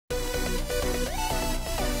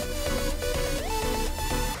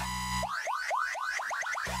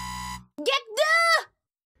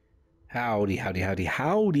Howdy, howdy, howdy,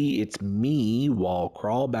 howdy. It's me, Wall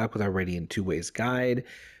Crawl, back with our Radiant Two Ways guide.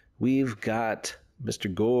 We've got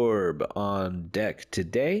Mr. Gorb on deck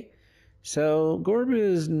today. So, Gorb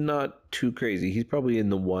is not too crazy. He's probably in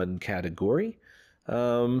the one category.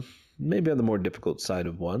 Maybe on the more difficult side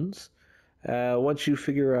of ones. Once you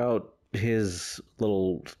figure out his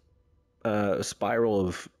little spiral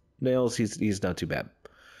of nails, he's not too bad.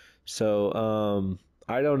 So,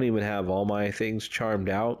 I don't even have all my things charmed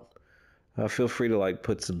out. Feel free to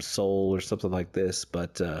put some soul or something like this,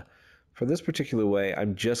 but for this particular way,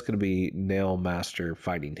 I'm just going to be Nail Master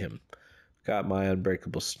fighting him. Got my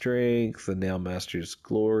Unbreakable Strength, the Nail Master's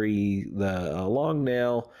Glory, the Long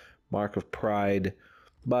Nail, Mark of Pride,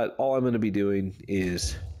 but all I'm going to be doing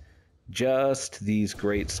is just these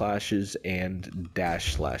Great Slashes and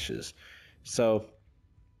Dash Slashes. So,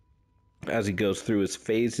 as he goes through his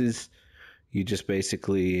phases, you just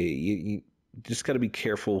basically... you just got to be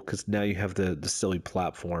careful because now you have the silly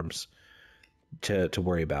platforms to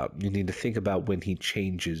worry about. You need to think about when he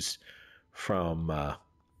changes from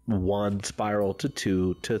 1 spiral to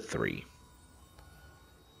 2 to 3.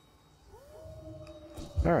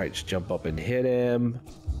 Alright, just jump up and hit him.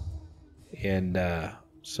 And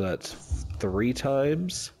so that's 3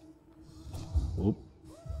 times. Oop.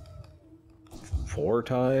 4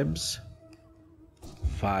 times.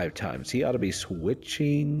 5 times. He ought to be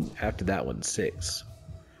switching after that one. 6.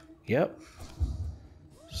 Yep.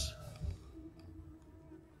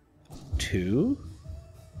 2,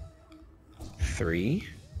 3,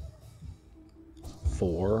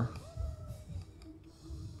 4,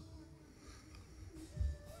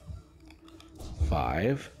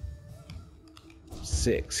 5,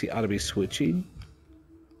 6. He ought to be switching.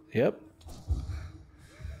 Yep.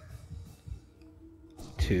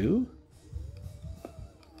 2,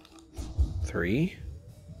 3,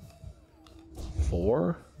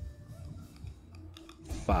 4,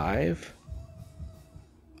 5,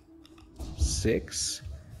 6.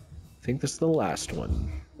 I think this is the last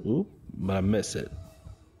one. Oop, but I miss it.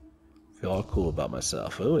 Feel all cool about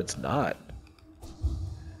myself. Oh, it's not.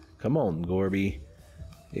 Come on, Gorby.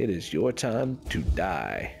 It is your time to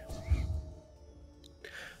die.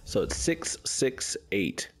 So it's 6, 6,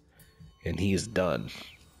 8. And he's done.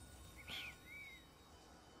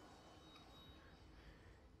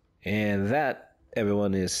 And that,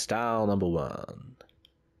 everyone, is style number 1.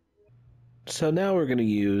 So now we're going to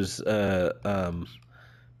use a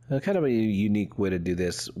kind of a unique way to do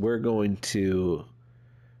this. We're going to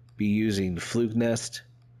be using Fluke Nest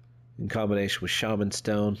in combination with Shaman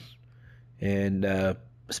Stone. And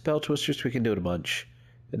Spell Twisters, we can do it a bunch.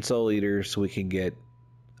 And Soul Eater, so we can get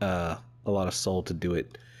a lot of soul to do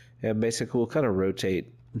it. And basically, we'll kind of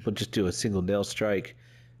rotate. We'll just do a single nail strike.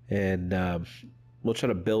 And... we'll try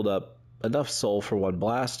to build up enough soul for 1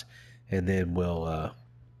 blast, and then we'll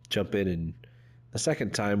jump in, and the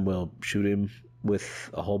second time we'll shoot him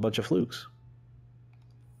with a whole bunch of flukes.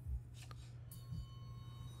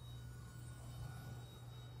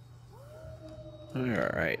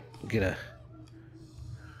 Alright, get a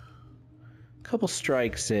couple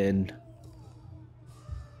strikes in.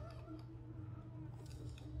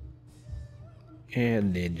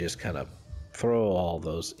 And then just kind of throw all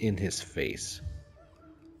those in his face.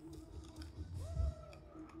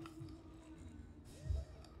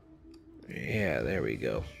 Yeah, there we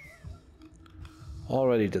go.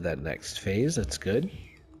 Already to that next phase, that's good.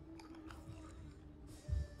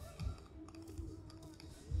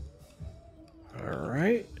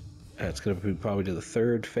 Alright, that's going to be probably to the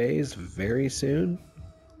 3rd phase very soon.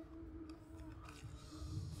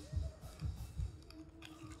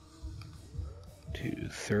 Two,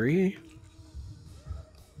 3.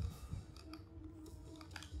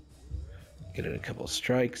 Getting a couple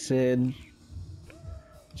strikes in.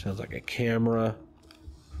 Sounds like a camera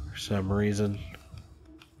for some reason.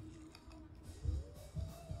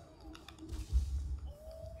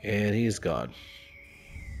 And he's gone.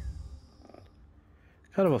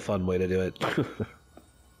 Kind of a fun way to do it.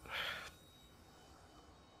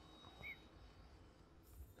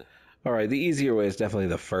 Alright, the easier way is definitely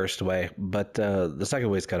the first way, but the second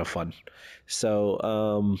way is kind of fun.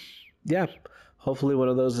 So, yeah, hopefully one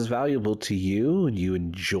of those is valuable to you and you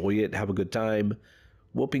enjoy it, have a good time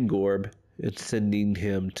whooping Gorb and sending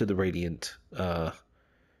him to the Radiant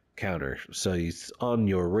counter. So he's on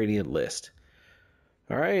your Radiant list.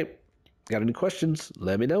 Alright, got any questions?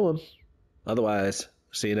 Let me know them. Otherwise,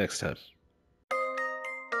 see you next time.